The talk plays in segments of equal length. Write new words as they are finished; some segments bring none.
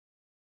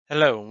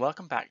Hello and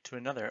welcome back to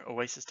another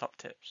Oasys Top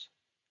Tips.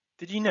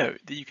 Did you know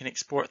that you can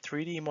export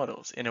 3D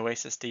models in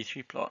Oasys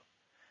D3PLOT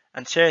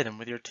and share them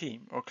with your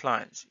team or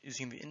clients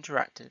using the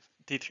interactive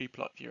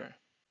D3PLOT Viewer?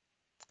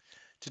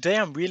 Today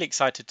I'm really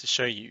excited to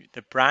show you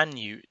the brand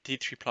new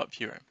D3PLOT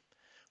Viewer,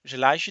 which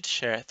allows you to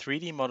share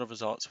 3D model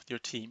results with your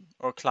team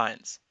or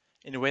clients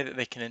in a way that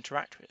they can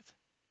interact with.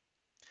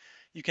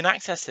 You can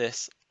access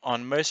this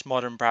on most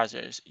modern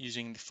browsers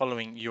using the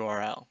following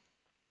URL.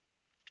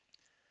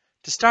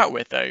 To start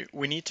with though,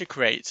 we need to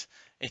create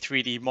a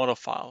 3D model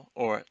file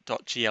or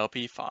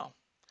 .glb file.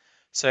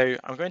 So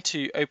I'm going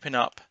to open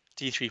up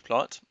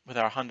D3PLOT with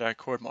our Hyundai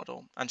Accord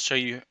model and show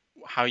you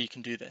how you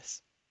can do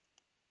this.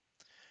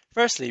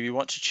 Firstly, we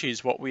want to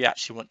choose what we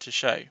actually want to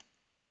show.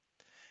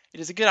 It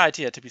is a good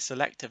idea to be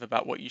selective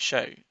about what you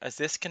show, as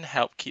this can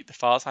help keep the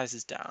file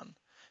sizes down,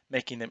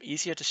 making them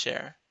easier to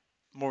share,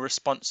 more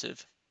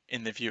responsive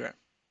in the viewer.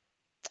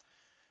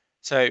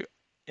 So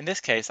in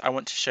this case, I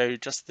want to show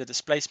just the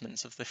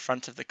displacements of the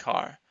front of the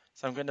car.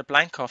 So I'm going to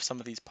blank off some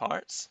of these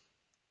parts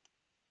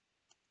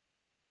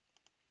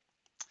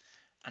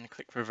and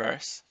click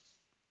reverse.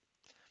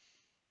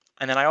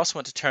 And then I also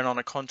want to turn on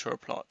a contour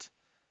plot.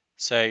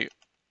 So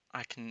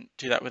I can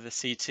do that with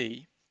a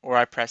CT, or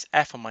I press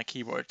F on my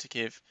keyboard to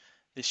give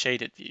the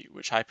shaded view,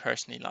 which I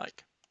personally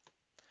like.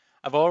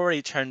 I've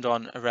already turned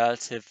on a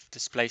relative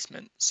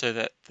displacement so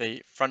that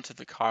the front of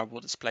the car will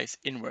displace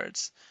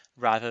inwards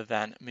rather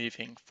than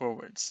moving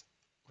forwards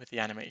with the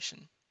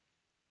animation.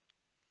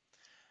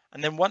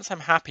 And then once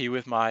I'm happy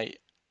with my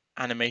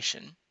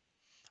animation,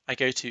 I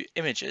go to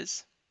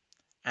Images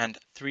and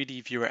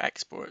 3D Viewer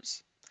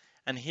Exports.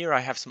 And here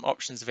I have some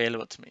options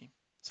available to me.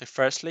 So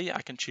firstly,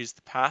 I can choose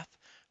the path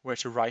where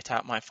to write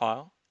out my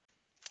file.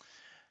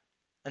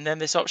 And then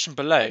this option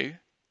below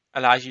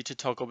allows you to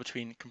toggle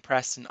between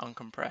compressed and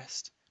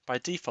uncompressed. By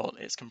default,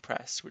 it's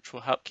compressed, which will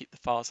help keep the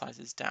file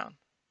sizes down.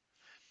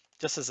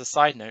 Just as a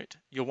side note,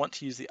 you'll want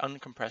to use the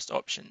uncompressed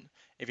option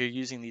if you're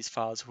using these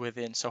files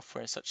within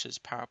software such as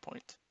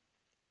PowerPoint.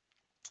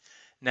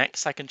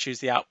 Next, I can choose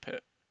the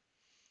output.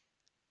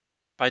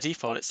 By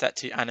default, it's set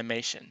to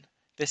animation.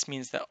 This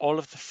means that all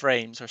of the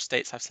frames or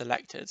states I've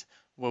selected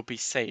will be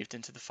saved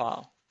into the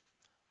file.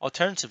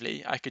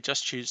 Alternatively, I could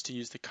just choose to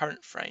use the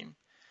current frame,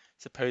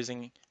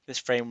 supposing this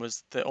frame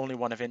was the only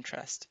one of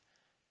interest.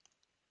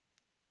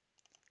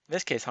 In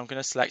this case, I'm going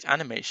to select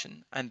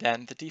animation, and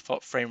then the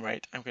default frame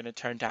rate I'm going to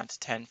turn down to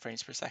 10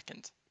 frames per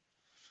second.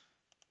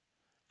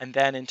 And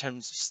then in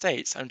terms of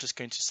states, I'm just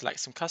going to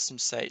select some custom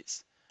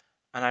states,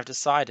 and I've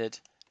decided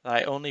that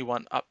I only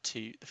want up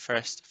to the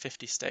first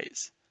 50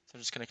 states. So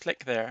I'm just going to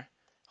click there,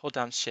 hold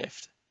down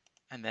Shift,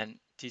 and then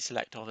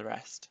deselect all the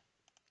rest.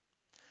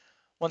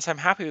 Once I'm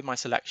happy with my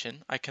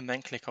selection, I can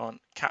then click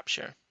on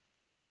Capture.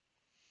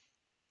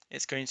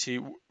 It's going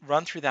to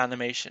run through the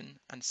animation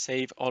and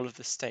save all of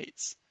the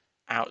states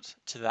out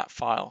to that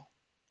file.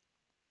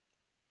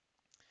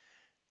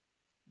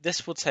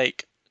 This will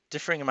take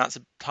differing amounts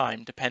of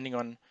time depending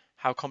on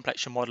how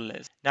complex your model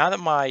is. Now that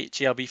my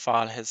GLB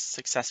file has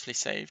successfully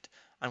saved,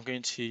 I'm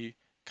going to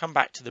come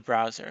back to the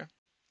browser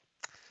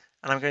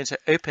and I'm going to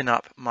open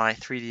up my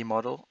 3D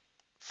model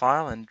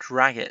file and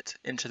drag it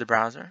into the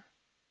browser.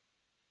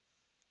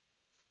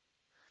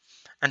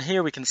 And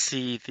here we can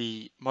see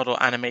the model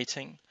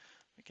animating.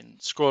 We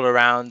can scroll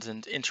around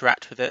and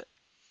interact with it.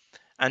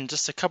 And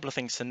just a couple of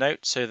things to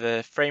note. So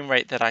the frame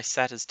rate that I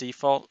set as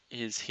default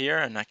is here,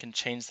 and I can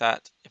change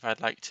that if I'd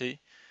like to.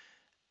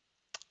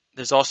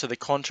 There's also the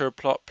contour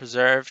plot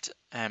preserved,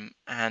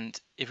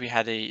 and if we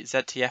had a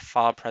ZTF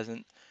file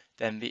present,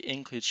 then the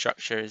include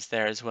structure is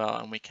there as well,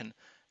 and we can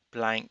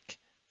blank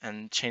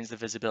and change the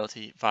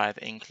visibility via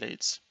the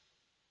includes.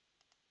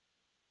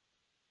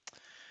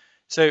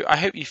 So I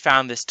hope you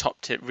found this top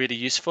tip really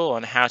useful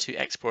on how to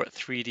export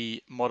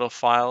 3D model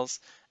files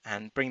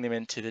and bring them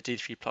into the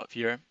D3PLOT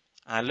Viewer.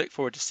 I look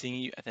forward to seeing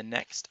you at the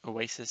next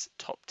Oasys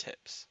Top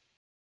Tips.